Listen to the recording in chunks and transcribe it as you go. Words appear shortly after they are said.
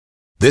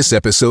This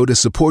episode is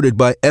supported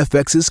by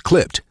FX's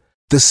Clipped,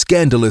 the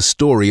scandalous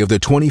story of the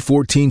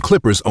 2014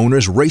 Clippers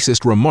owner's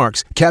racist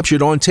remarks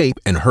captured on tape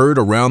and heard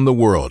around the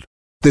world.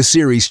 The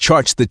series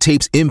charts the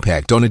tape's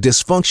impact on a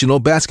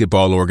dysfunctional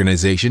basketball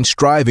organization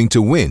striving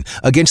to win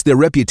against their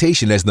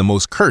reputation as the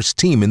most cursed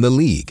team in the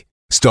league.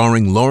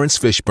 Starring Lawrence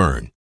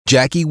Fishburne,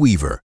 Jackie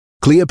Weaver,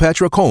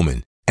 Cleopatra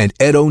Coleman, and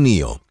Ed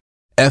O'Neill.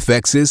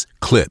 FX's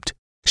Clipped,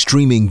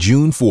 streaming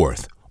June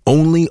 4th,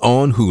 only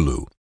on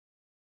Hulu.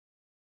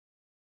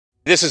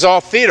 This is all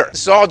theater.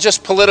 This is all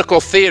just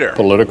political theater.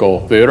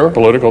 Political theater.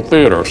 Political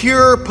theater.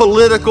 Pure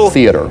political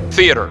theater.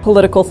 Theater.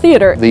 Political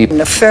theater. The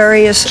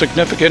nefarious,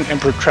 significant and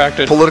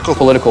protracted political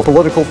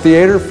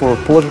theater for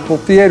political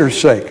theater's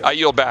sake. I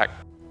yield back.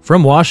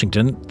 From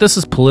Washington, this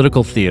is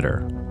Political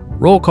Theater,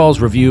 Roll Call's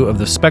review of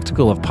the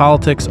spectacle of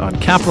politics on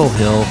Capitol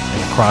Hill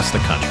and across the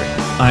country.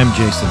 I'm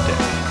Jason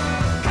Dick.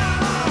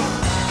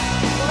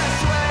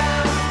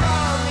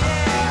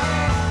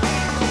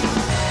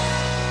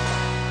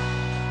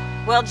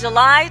 Well,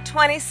 July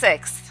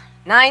 26th,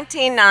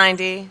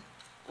 1990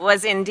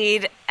 was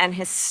indeed an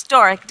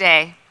historic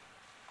day.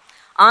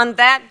 On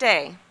that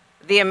day,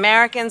 the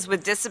Americans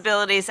with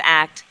Disabilities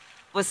Act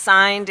was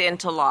signed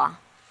into law.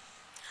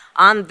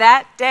 On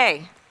that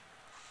day,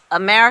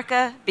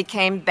 America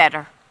became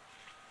better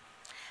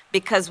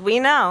because we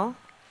know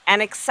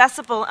an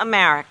accessible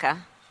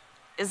America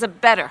is a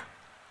better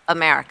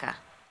America.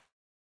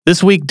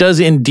 This week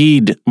does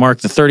indeed mark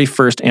the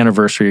 31st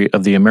anniversary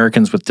of the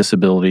Americans with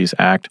Disabilities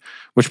Act,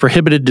 which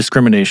prohibited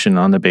discrimination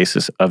on the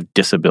basis of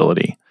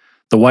disability.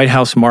 The White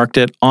House marked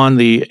it on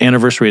the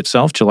anniversary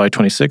itself, July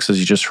 26th, as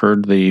you just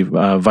heard the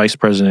Vice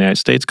President of the United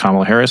States,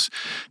 Kamala Harris,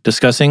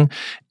 discussing.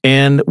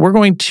 And we're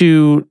going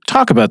to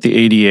talk about the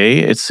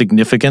ADA, its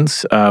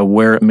significance,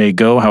 where it may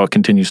go, how it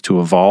continues to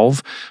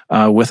evolve,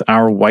 with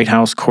our White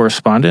House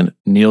correspondent,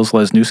 Niels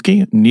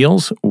Lesniewski.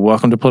 Niels,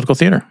 welcome to Political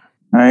Theater.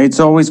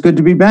 It's always good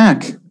to be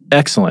back.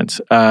 Excellent.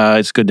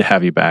 It's good to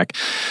have you back.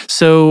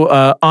 So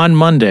on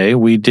Monday,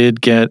 we did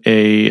get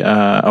a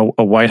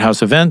White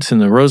House event in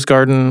the Rose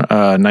Garden,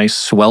 a nice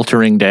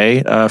sweltering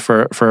day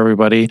for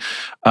everybody.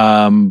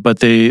 But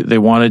they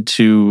wanted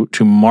to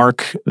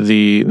mark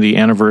the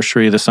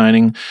anniversary of the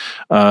signing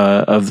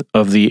of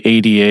the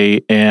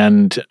ADA,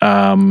 and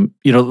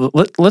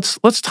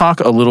let's talk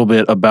a little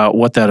bit about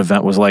what that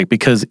event was like,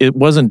 because it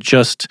wasn't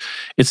just.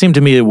 It seemed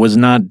to me it was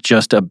not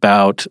just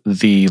about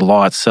the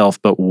law itself,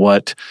 but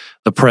what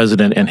the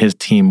president and his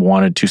team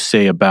wanted to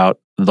say about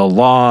the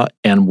law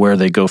and where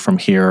they go from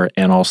here,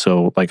 and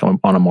also like on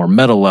a more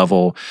meta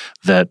level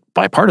that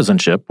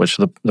bipartisanship, which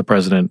the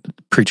president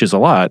preaches a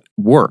lot,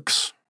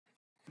 works.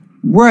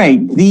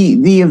 Right.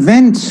 The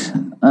event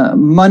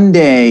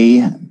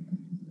Monday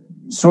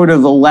sort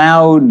of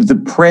allowed the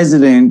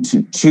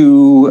president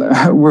to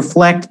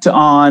reflect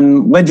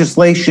on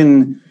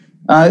legislation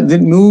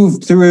that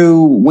moved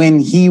through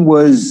when he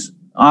was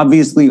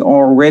obviously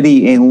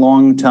already a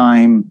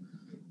longtime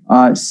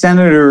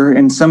senator,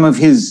 and some of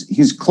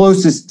his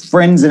closest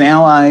friends and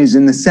allies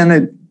in the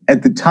Senate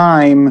at the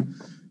time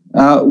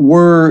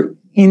were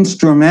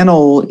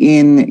instrumental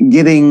in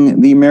getting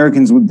the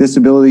Americans with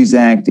Disabilities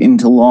Act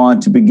into law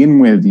to begin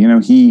with. You know,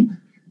 he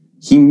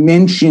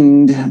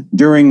mentioned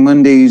during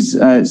Monday's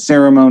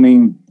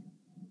ceremony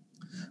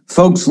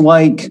folks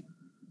like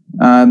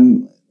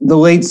the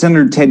late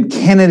Senator Ted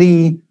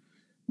Kennedy,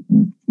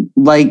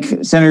 like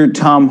Senator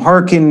Tom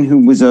Harkin,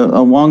 who was a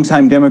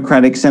longtime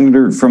Democratic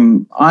senator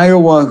from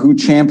Iowa who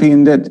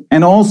championed it,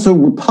 and also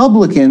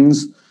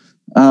Republicans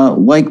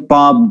like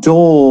Bob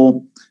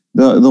Dole,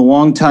 the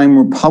longtime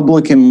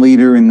Republican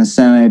leader in the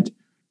Senate,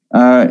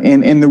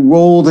 and the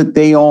role that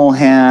they all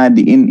had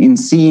in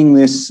seeing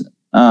this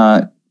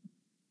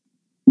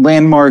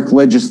landmark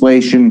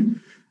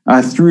legislation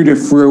through to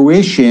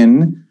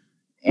fruition.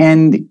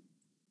 And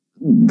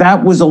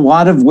that was a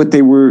lot of what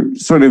they were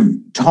sort of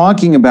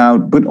talking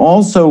about, but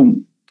also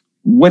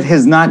what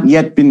has not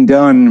yet been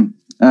done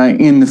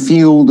in the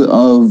field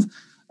of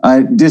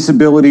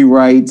disability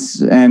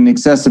rights and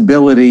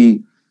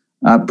accessibility.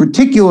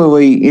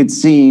 Particularly, it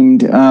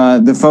seemed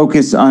the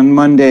focus on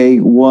Monday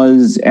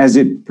was as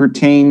it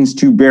pertains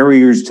to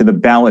barriers to the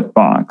ballot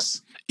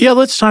box. Yeah,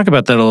 let's talk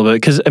about that a little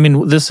bit, because I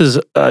mean, this is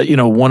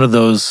one of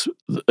those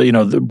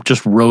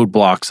just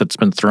roadblocks that's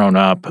been thrown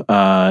up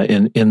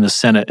in the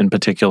Senate in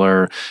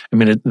particular. I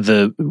mean,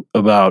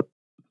 the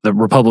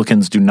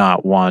Republicans do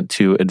not want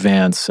to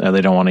advance. They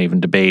don't want to even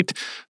debate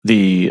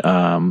the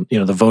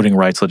voting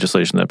rights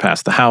legislation that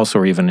passed the House,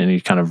 or even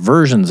any kind of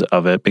versions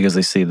of it, because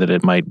they see that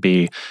it might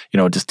be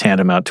just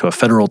tantamount to a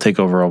federal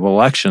takeover of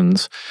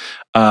elections.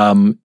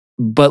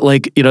 But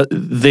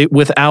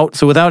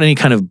without any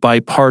kind of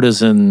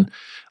bipartisan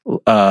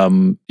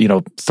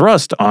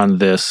thrust on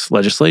this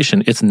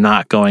legislation, it's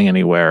not going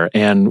anywhere.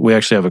 And we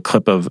actually have a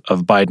clip of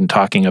Biden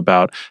talking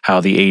about how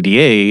the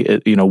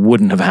ADA,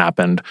 wouldn't have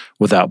happened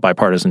without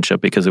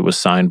bipartisanship, because it was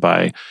signed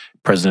by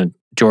President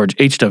George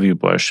H.W.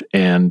 Bush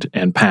and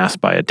passed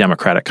by a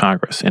Democratic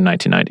Congress in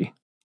 1990.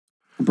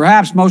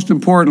 Perhaps most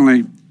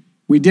importantly,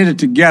 we did it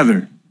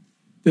together.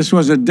 This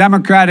was a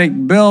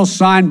Democratic bill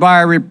signed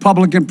by a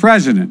Republican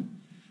president,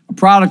 a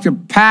product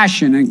of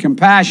passion and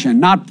compassion,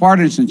 not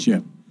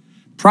partisanship.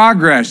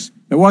 Progress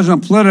that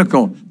wasn't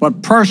political,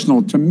 but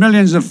personal to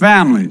millions of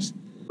families.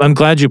 I'm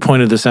glad you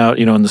pointed this out,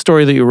 in the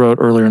story that you wrote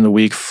earlier in the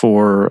week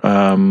for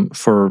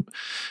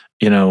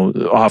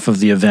off of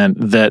the event,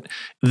 that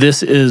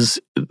this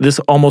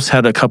almost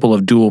had a couple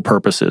of dual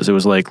purposes. It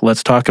was like,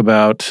 let's talk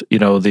about,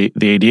 the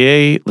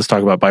ADA, let's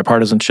talk about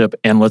bipartisanship,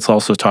 and let's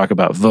also talk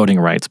about voting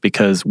rights,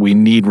 because we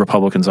need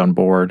Republicans on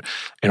board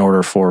in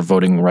order for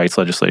voting rights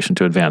legislation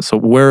to advance. So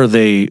where are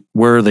they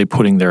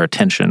putting their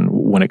attention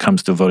when it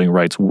comes to voting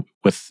rights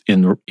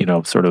within,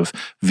 sort of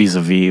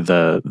vis-a-vis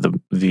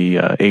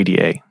the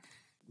ADA?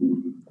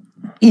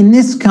 In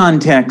this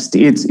context,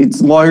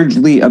 it's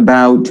largely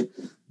about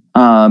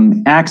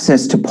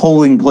access to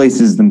polling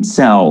places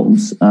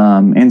themselves,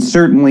 and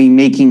certainly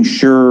making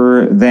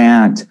sure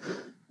that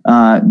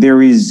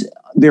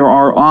there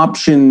are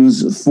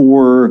options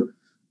for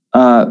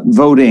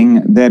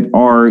voting that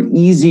are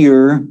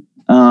easier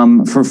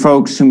for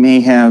folks who may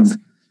have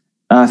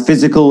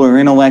physical or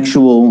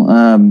intellectual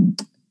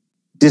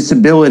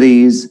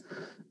disabilities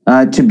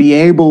to be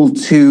able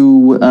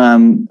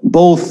to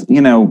both,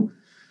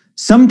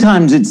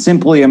 sometimes it's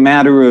simply a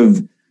matter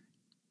of,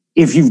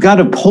 if you've got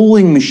a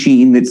polling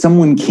machine that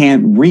someone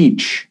can't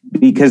reach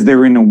because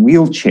they're in a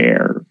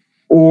wheelchair,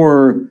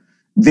 or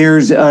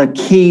there's a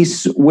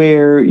case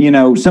where,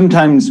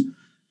 sometimes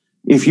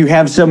if you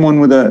have someone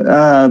with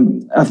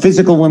a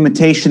physical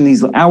limitation,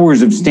 these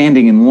hours of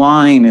standing in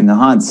line in the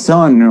hot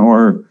sun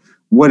or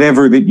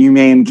whatever that you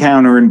may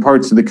encounter in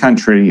parts of the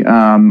country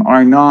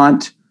are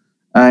not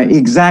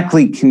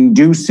exactly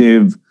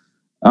conducive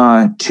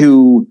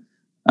to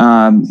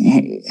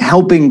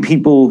helping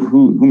people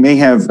who may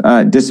have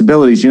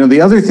disabilities.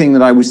 The other thing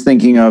that I was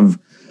thinking of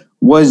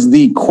was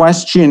the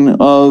question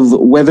of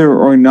whether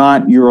or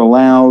not you're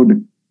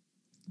allowed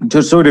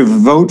to sort of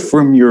vote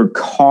from your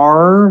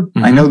car.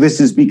 Mm-hmm. I know this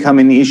has become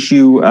an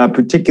issue,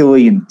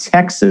 particularly in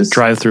Texas.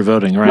 Drive-through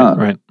voting, right?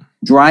 Right.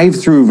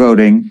 Drive-through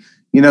voting.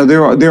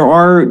 There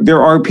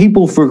are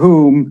people for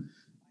whom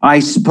I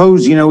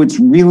suppose it's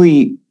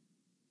really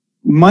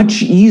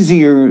much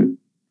easier.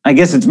 I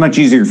guess it's much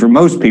easier for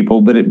most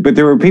people, but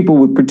there are people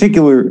with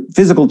particular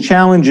physical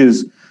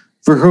challenges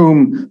for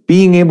whom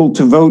being able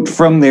to vote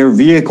from their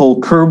vehicle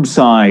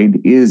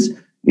curbside is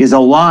a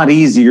lot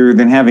easier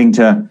than having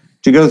to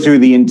go through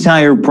the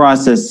entire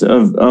process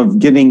of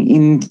getting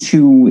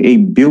into a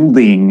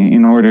building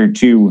in order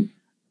to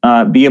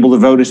be able to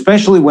vote,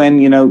 especially when,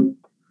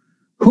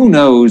 who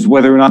knows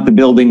whether or not the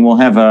building will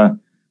have a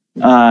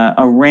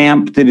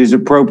ramp that is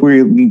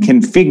appropriately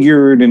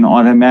configured and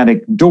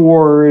automatic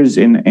doors.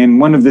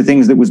 And one of the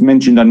things that was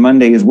mentioned on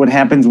Monday is what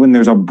happens when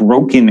there's a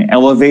broken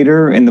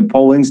elevator and the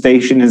polling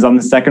station is on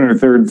the second or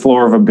third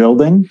floor of a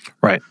building.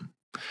 Right.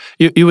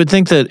 You would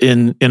think that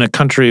in a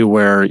country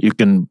where you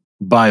can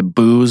buy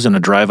booze in a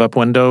drive-up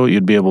window,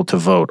 you'd be able to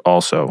vote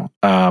also.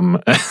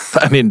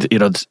 I mean,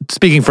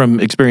 speaking from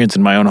experience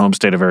in my own home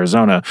state of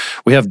Arizona,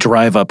 we have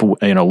drive-up,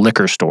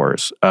 liquor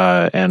stores,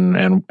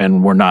 and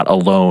we're not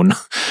alone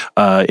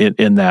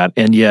in that.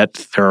 And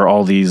yet there are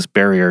all these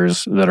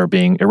barriers that are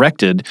being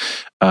erected.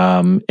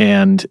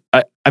 And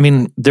I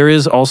mean, there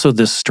is also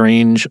this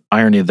strange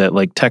irony that,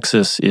 like,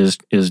 Texas is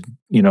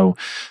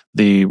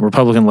the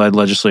Republican-led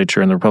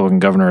legislature and the Republican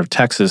governor of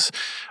Texas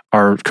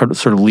are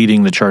sort of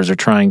leading the charge. They're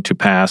trying to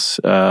pass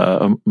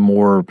a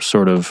more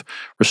sort of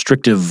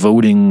restrictive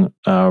voting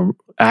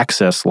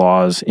access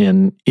laws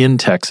in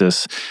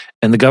Texas,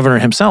 and the governor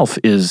himself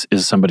is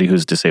somebody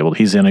who's disabled.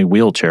 He's in a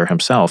wheelchair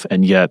himself,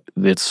 and yet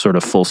it's sort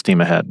of full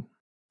steam ahead.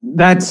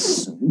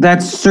 That's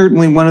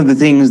certainly one of the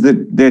things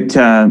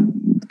that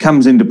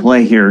comes into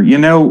play here.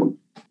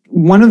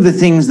 One of the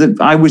things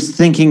that I was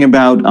thinking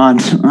about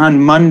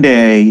on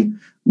Monday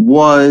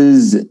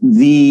was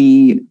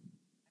the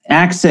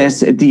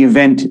access at the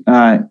event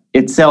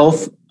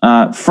itself.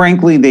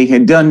 Frankly, they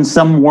had done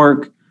some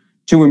work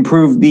to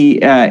improve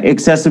the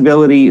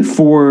accessibility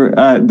for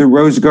the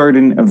Rose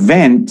Garden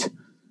event,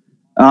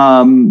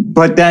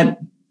 but that,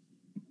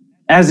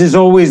 as is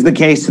always the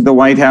case at the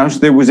White House,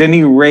 there was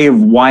any array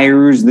of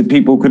wires that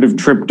people could have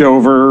tripped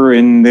over,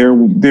 and there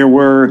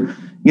were,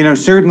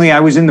 certainly I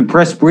was in the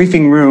press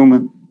briefing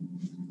room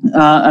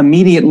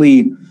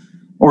immediately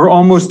or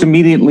almost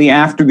immediately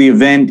after the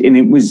event, and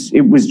it was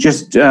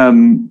just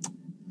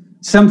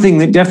something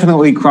that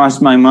definitely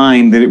crossed my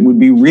mind, that it would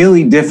be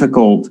really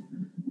difficult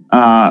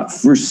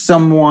for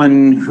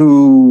someone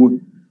who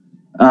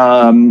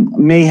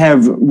may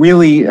have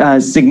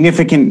really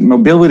significant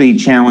mobility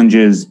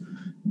challenges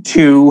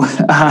to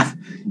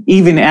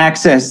even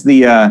access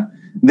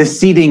the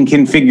seating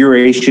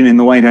configuration in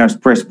the White House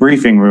press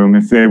briefing room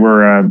if they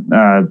were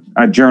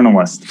a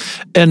journalist.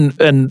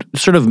 And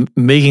sort of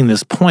making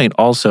this point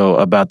also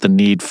about the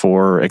need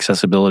for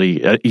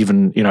accessibility,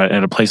 even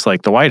at a place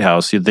like the White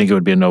House, you'd think it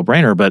would be a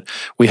no-brainer, but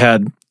we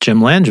had Jim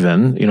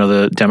Langevin,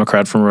 the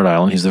Democrat from Rhode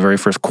Island. He's the very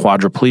first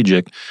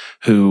quadriplegic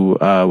who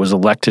was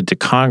elected to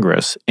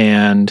Congress.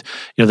 And,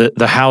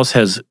 the House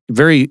has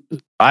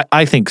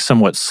I think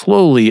somewhat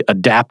slowly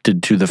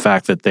adapted to the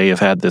fact that they have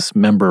had this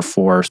member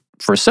for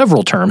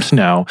several terms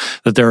now,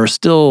 that there are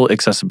still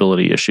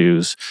accessibility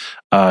issues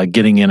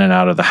getting in and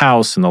out of the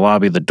House and the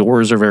lobby. The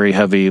doors are very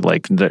heavy.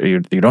 Like you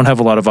don't have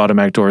a lot of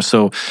automatic doors.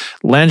 So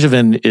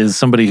Langevin is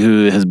somebody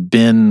who has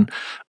been,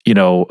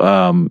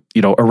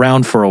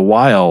 around for a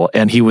while,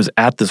 and he was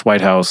at this White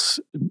House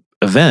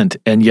event,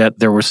 and yet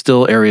there were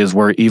still areas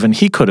where even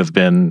he could have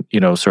been,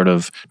 sort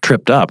of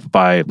tripped up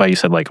by you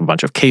said, like a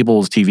bunch of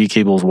cables, TV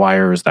cables,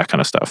 wires, that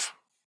kind of stuff.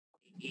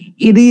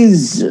 It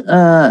is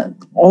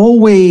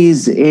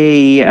always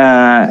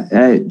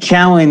a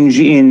challenge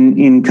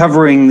in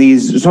covering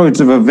these sorts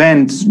of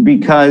events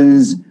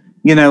because,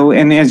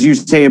 and as you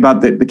say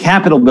about the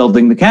Capitol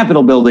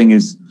building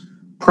is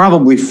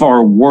probably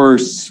far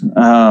worse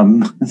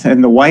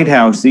than the White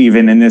House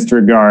even in this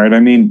regard. I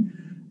mean,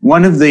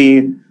 one of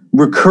the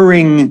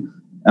recurring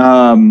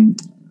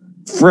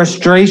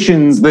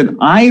frustrations that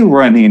I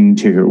run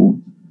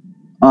into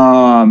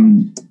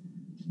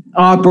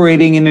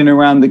operating in and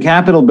around the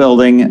Capitol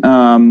building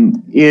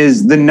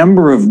is the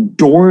number of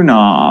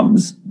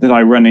doorknobs that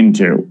I run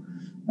into.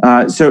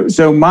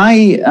 So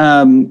my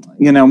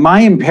my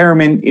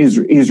impairment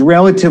is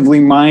relatively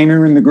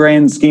minor in the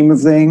grand scheme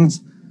of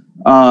things.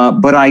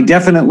 But I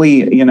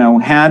definitely,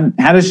 had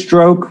a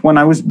stroke when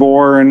I was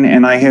born,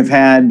 and I have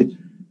had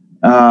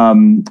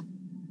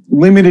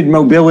limited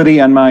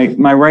mobility on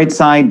my right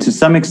side to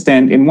some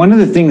extent. And one of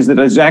the things that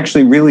is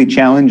actually really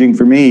challenging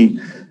for me,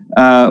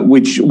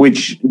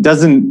 which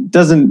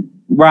doesn't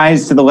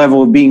rise to the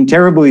level of being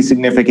terribly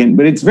significant,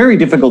 but it's very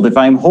difficult if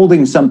I'm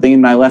holding something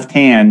in my left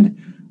hand.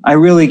 I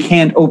really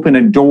can't open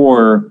a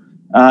door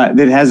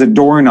that has a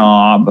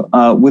doorknob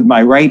with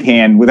my right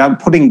hand without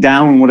putting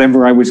down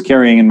whatever I was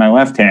carrying in my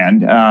left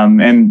hand.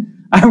 And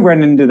I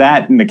run into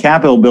that in the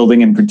Capitol building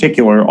in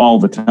particular all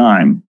the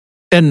time.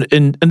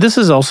 And this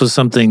is also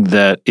something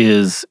that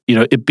is,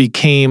 it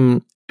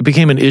became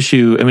an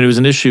issue. I mean, it was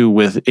an issue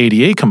with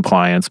ADA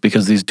compliance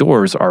because these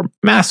doors are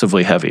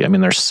massively heavy. I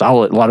mean, they're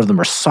solid. A lot of them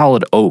are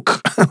solid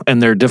oak,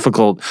 and they're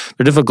difficult.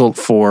 They're difficult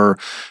for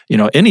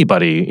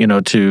anybody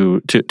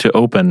to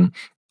open.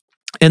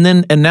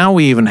 And now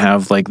we even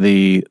have like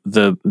the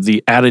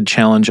added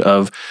challenge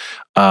of,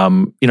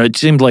 it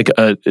seemed like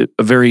a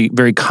very,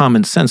 very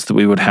common sense that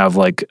we would have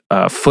like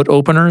foot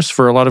openers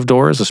for a lot of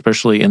doors,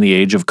 especially in the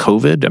age of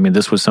COVID. I mean,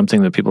 this was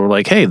something that people were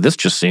like, hey, this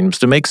just seems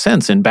to make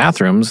sense in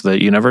bathrooms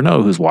that you never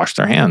know who's washed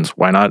their hands.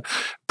 Why not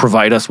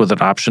provide us with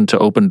an option to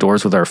open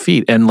doors with our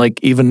feet? And like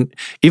even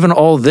with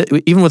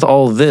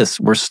all this,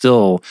 we're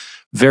still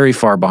very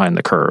far behind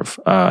the curve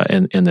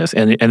in this.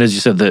 And as you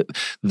said,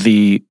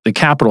 the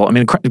Capitol, I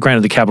mean,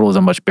 granted, the Capitol is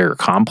a much bigger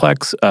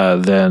complex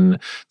than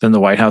the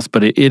White House,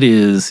 but it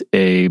is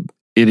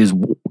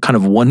kind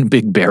of one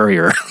big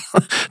barrier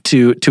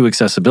to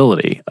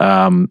accessibility.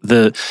 I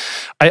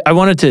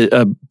wanted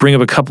to bring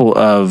up a couple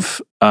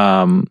of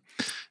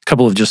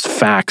just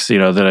facts,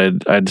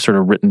 that I'd sort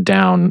of written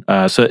down.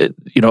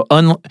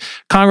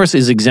 Congress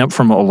is exempt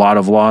from a lot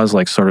of laws,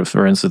 like sort of,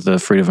 for instance, the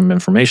Freedom of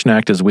Information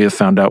Act, as we have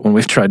found out when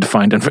we've tried to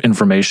find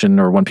information,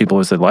 or when people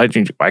have said, why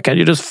can't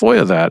you just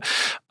FOIA that?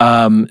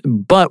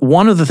 But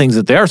one of the things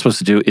that they are supposed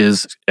to do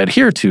is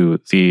adhere to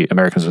the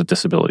Americans with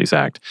Disabilities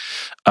Act.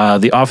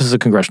 The Office of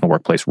Congressional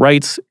Workplace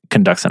Rights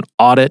conducts an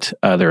audit.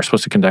 They're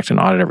supposed to conduct an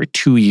audit every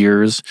 2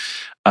 years.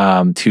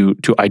 To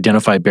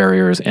identify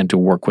barriers and to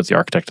work with the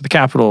architect of the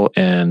Capitol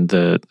and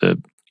the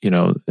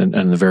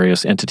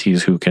various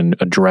entities who can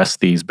address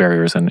these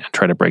barriers and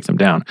try to break them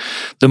down.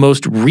 The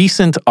most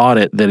recent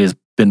audit that has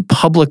been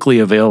publicly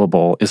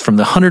available is from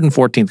the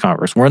 114th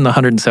Congress. We're in the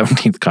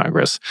 117th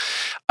Congress.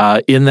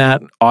 In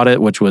that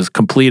audit, which was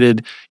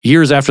completed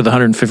years after the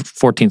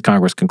 114th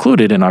Congress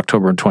concluded in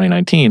October of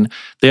 2019,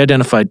 they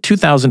identified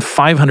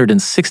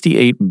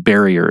 2,568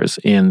 barriers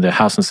in the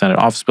House and Senate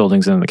office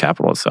buildings and in the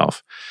Capitol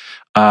itself.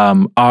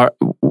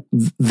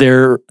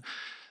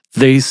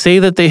 They say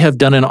that they have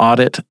done an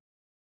audit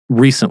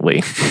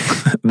recently.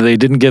 They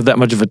didn't give that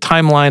much of a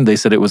timeline. They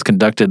said it was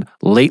conducted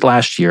late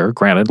last year.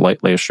 Granted,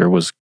 last year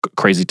was a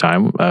crazy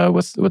time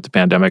with the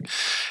pandemic.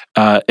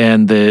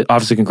 And the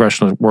Office of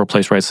Congressional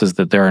Workplace Rights says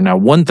that there are now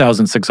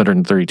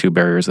 1,632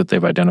 barriers that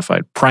they've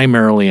identified,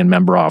 primarily in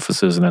member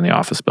offices and in the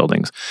office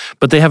buildings.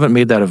 But they haven't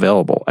made that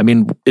available. I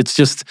mean, it's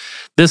just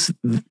this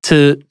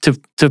to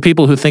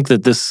people who think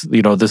that this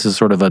is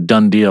sort of a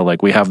done deal.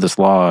 Like, we have this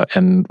law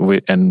and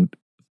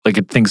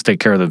things take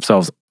care of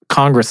themselves.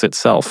 Congress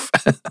itself,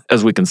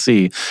 as we can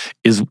see,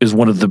 is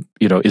one of the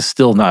is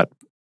still not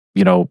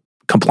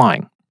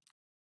complying.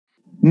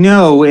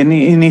 No, and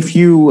if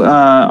you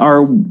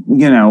are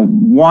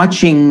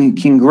watching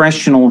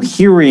congressional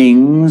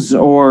hearings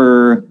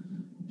or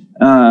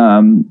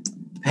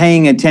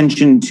paying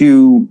attention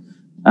to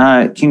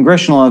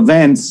congressional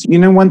events,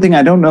 one thing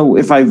I don't know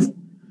if I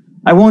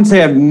won't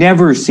say I've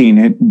never seen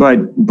it, but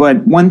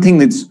one thing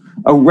that's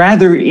a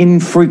rather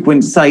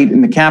infrequent sight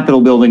in the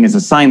Capitol building is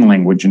a sign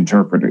language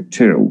interpreter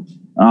too,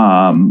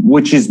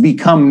 which has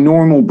become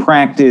normal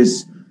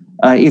practice.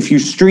 If you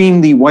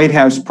stream the White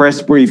House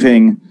press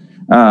briefing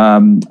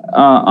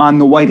on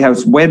the White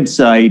House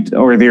website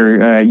or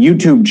their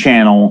YouTube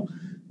channel,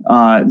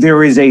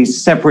 there is a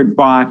separate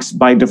box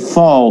by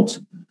default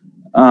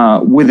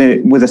with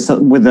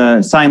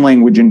a sign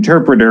language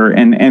interpreter,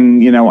 and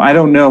I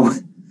don't know.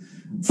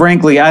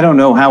 Frankly, I don't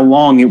know how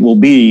long it will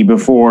be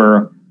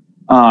before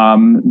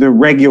the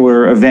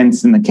regular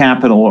events in the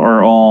Capitol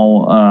are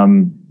all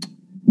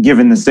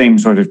given the same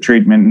sort of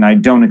treatment, and I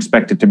don't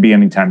expect it to be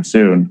anytime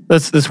soon.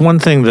 That's one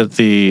thing that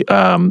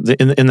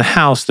in the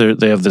House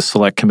they have the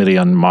Select Committee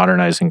on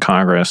Modernizing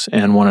Congress,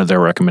 and one of their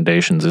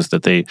recommendations is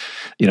that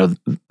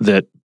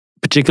that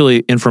particularly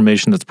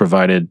information that's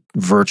provided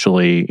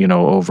virtually,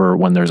 over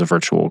when there's a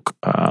virtual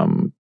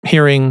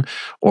hearing,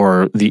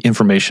 or the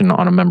information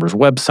on a member's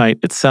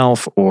website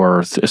itself,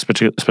 or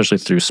especially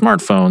through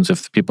smartphones,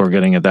 if people are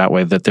getting it that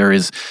way, that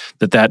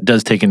that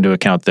does take into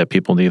account that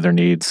people either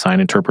need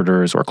sign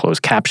interpreters or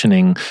closed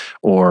captioning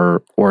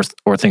or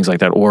things like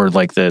that, or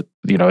like that,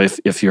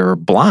 if you're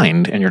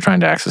blind and you're trying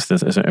to access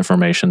this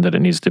information, that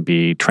it needs to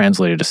be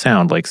translated to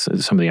sound, like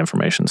some of the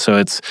information.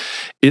 So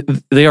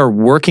they are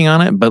working on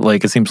it, but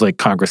it seems like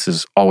Congress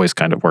is always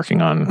kind of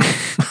working on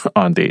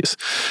these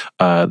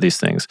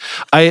things.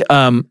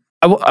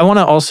 I want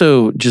to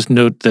also just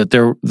note that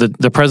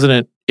the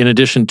president, in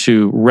addition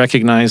to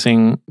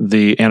recognizing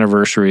the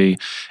anniversary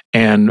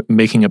and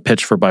making a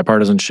pitch for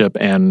bipartisanship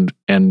and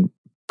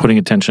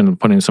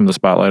putting some of the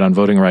spotlight on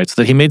voting rights,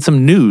 that he made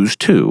some news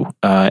too,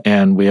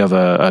 and we have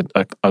a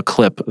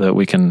clip that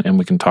we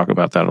can talk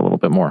about that a little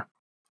bit more.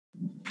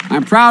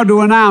 I'm proud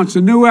to announce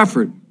a new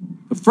effort,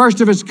 the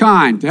first of its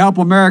kind, to help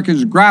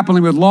Americans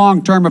grappling with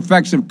long-term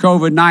effects of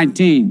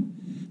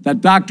COVID-19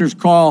 that doctors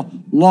call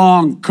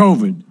long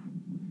COVID.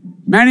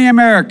 Many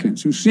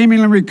Americans who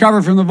seemingly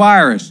recover from the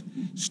virus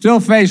still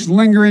face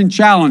lingering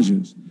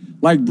challenges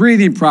like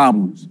breathing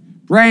problems,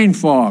 brain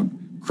fog,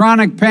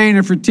 chronic pain,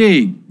 and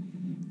fatigue.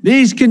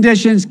 These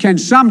conditions can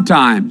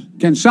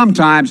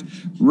sometimes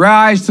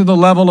rise to the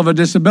level of a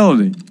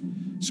disability.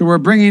 So we're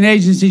bringing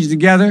agencies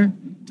together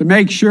to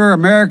make sure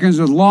Americans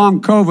with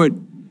long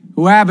COVID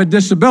who have a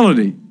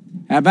disability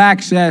have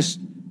access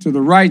to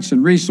the rights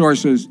and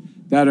resources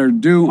that are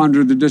due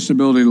under the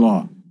disability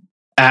law.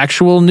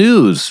 Actual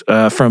news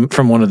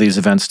from one of these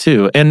events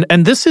too,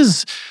 and this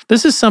is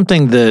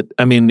something that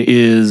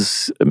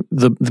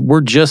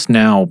we're just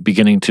now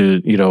beginning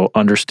to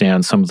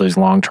understand some of these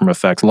long-term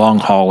effects. Long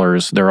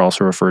haulers, they're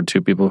also referred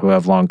to, people who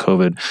have long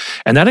COVID,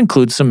 and that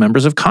includes some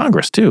members of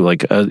Congress too.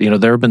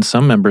 There have been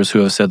some members who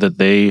have said that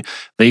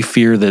they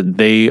fear that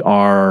they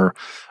are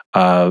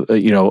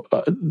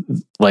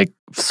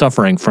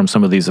suffering from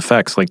some of these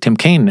effects. Like Tim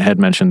Kaine had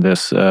mentioned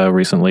this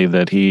recently,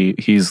 that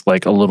he's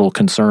a little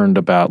concerned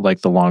about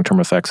the long-term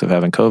effects of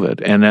having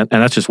COVID, and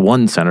that's just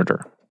one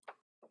senator.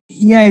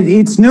 Yeah,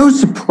 it's no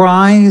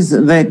surprise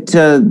that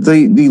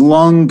the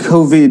long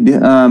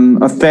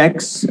COVID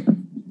effects,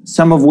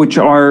 some of which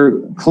are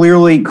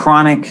clearly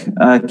chronic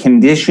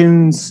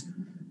conditions,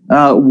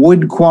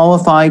 would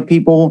qualify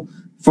people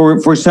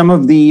for some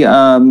of the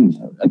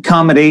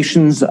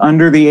accommodations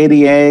under the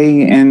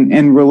ADA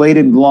and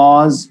related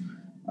laws.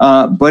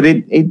 But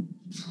it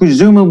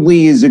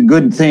presumably is a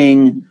good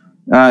thing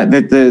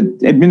that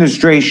the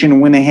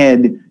administration went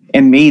ahead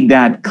and made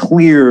that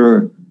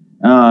clear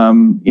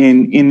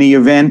in the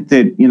event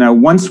that,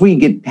 once we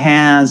get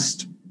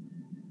past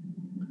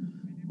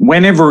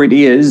whenever it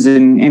is,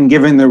 and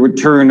given the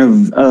return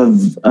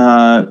of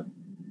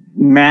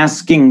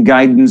masking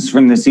guidance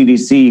from the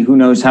CDC, who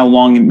knows how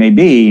long it may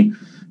be.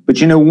 But,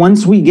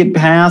 once we get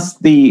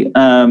past the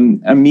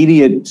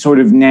immediate sort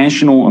of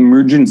national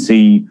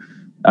emergency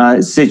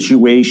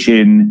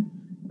situation,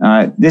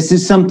 this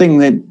is something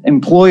that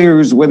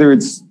employers, whether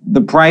it's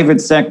the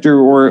private sector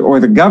or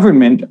the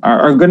government,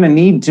 are going to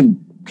need to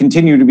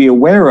continue to be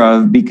aware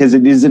of, because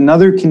it is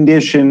another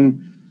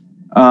condition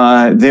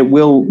that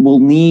will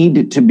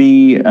need to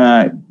be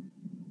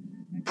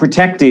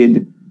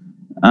protected,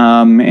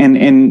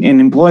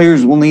 and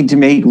employers will need to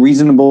make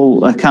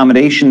reasonable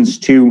accommodations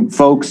to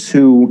folks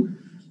who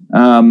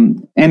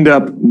end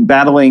up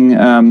battling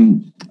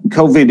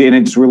COVID and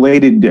its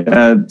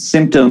related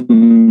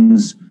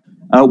symptoms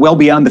well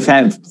beyond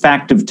the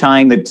fact of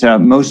time that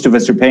most of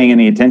us are paying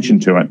any attention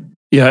to it.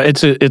 Yeah,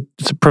 it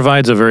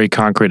provides a very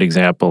concrete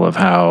example of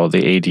how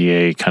the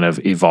ADA kind of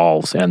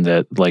evolves, and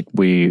that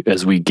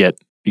as we get,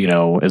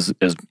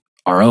 as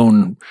our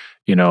own,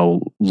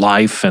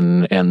 life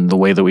and the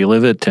way that we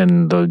live it,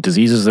 and the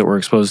diseases that we're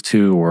exposed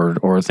to,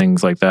 or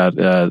things like that,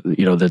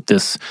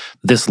 that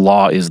this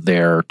law is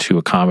there to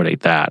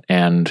accommodate that,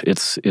 and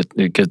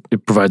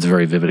it provides a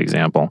very vivid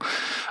example.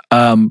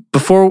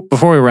 Before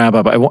we wrap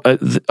up,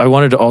 I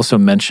wanted to also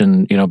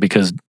mention,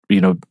 because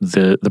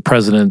the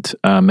president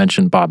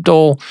mentioned Bob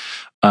Dole,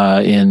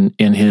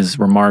 in his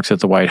remarks at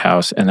the White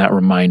House, and that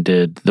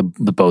reminded the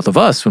both of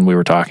us when we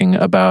were talking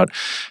about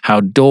how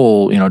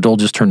Dole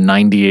just turned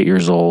 98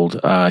 years old.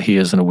 He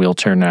is in a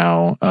wheelchair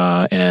now,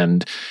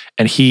 and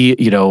he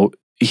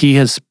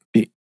has.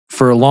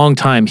 For a long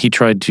time, he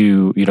tried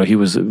to, he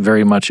was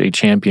very much a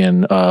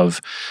champion of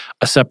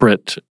a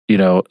separate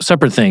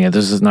thing. And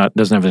this doesn't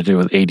have to do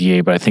with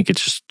ADA, but I think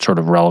it's just sort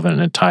of relevant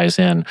and it ties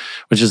in,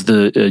 which is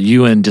the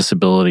UN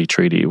Disability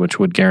Treaty, which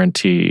would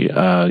guarantee,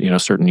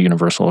 certain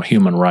universal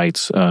human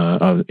rights,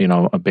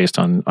 based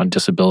on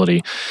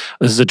disability.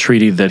 This is a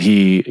treaty that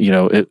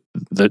the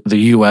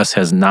U.S.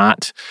 has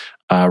not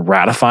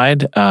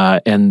ratified,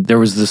 and there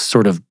was this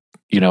sort of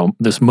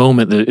this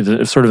moment,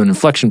 sort of an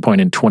inflection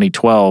point in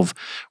 2012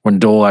 when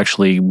Dole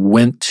actually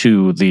went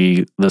to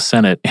the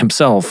Senate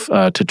himself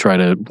to try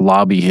to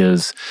lobby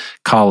his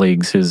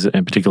colleagues,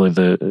 and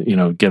particularly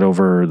get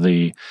over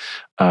the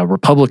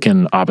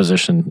Republican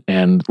opposition.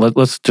 And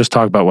let's just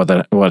talk about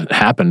what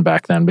happened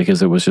back then,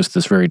 because it was just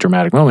this very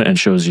dramatic moment and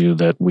shows you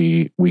that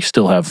we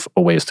still have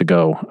a ways to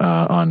go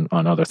on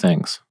other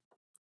things.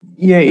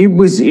 Yeah, it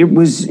was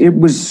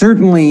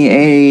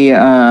certainly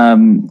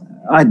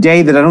a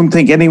day that I don't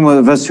think any one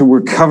of us who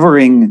were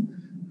covering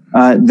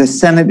the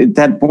Senate at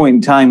that point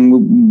in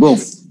time will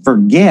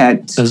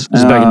forget. It was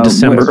back in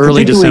December,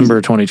 early December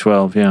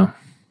 2012, yeah.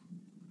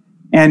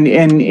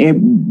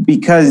 And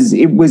because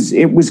it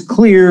was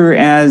clear,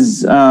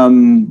 as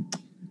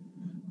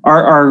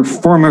our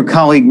former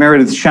colleague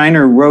Meredith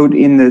Shiner wrote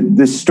in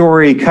the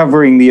story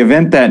covering the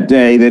event that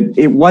day, that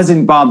it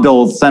wasn't Bob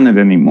Dole's Senate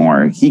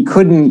anymore. He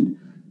couldn't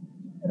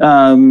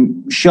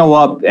show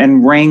up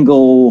and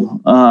wrangle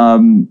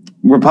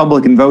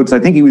Republican votes. I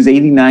think he was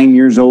 89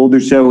 years old or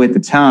so at the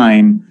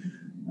time,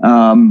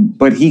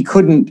 but he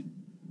couldn't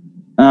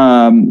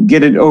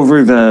get it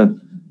over the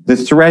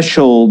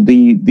threshold,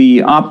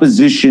 the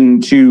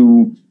opposition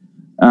to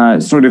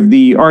sort of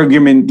the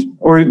argument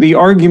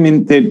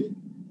that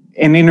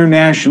an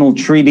international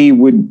treaty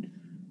would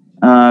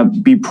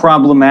be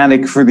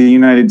problematic for the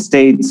United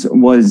States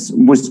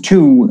was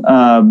too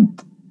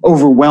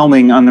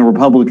overwhelming on the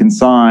Republican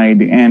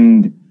side,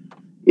 and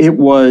it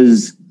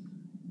was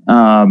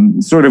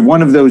sort of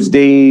one of those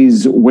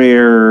days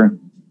where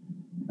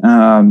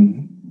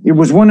it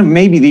was one of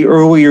maybe the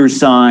earlier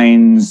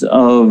signs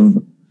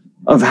of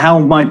how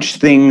much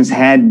things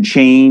had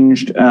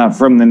changed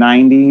from the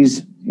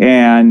 90s.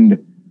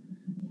 And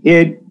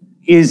it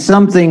is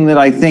something that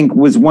I think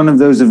was one of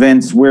those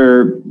events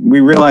where we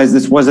realized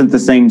this wasn't the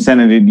same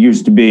Senate it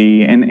used to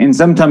be. And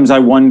sometimes I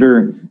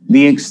wonder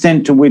the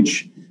extent to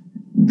which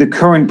the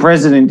current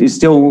president is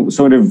still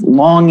sort of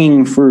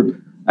longing for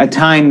a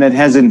time that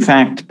has in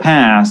fact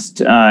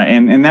passed,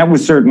 and that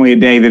was certainly a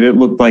day that it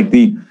looked like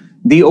the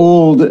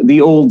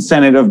old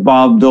Senate of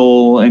Bob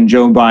Dole and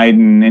Joe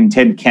Biden and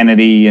Ted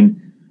Kennedy and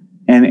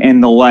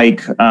the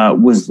like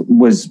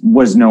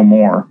was no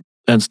more.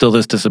 And still,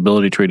 this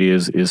disability treaty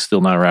is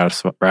still not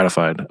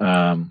ratified.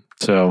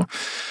 So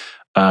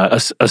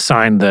a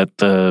sign that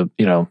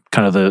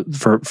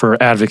for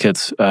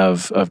advocates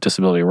of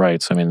disability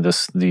rights, I mean,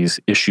 these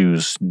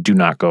issues do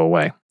not go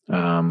away.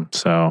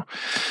 So,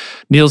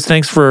 Niels,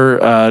 thanks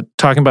for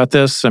talking about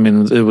this. I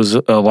mean, it was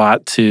a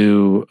lot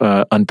to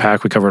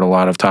unpack. We covered a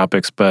lot of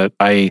topics, but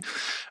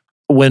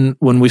when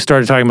we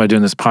started talking about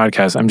doing this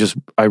podcast,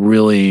 I'm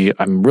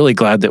really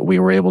glad that we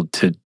were able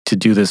to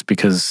do this,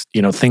 because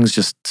things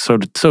just so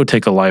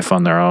take a life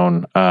on their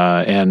own.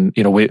 And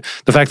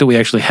the fact that we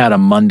actually had a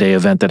Monday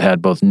event that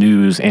had both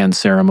news and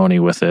ceremony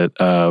with it,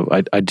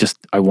 I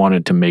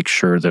wanted to make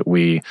sure that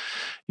we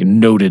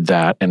noted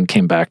that and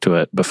came back to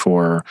it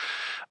before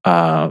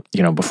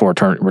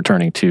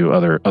returning to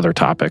other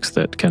topics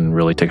that can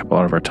really take up a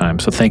lot of our time.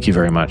 So thank you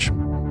very much.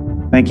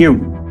 Thank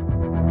you.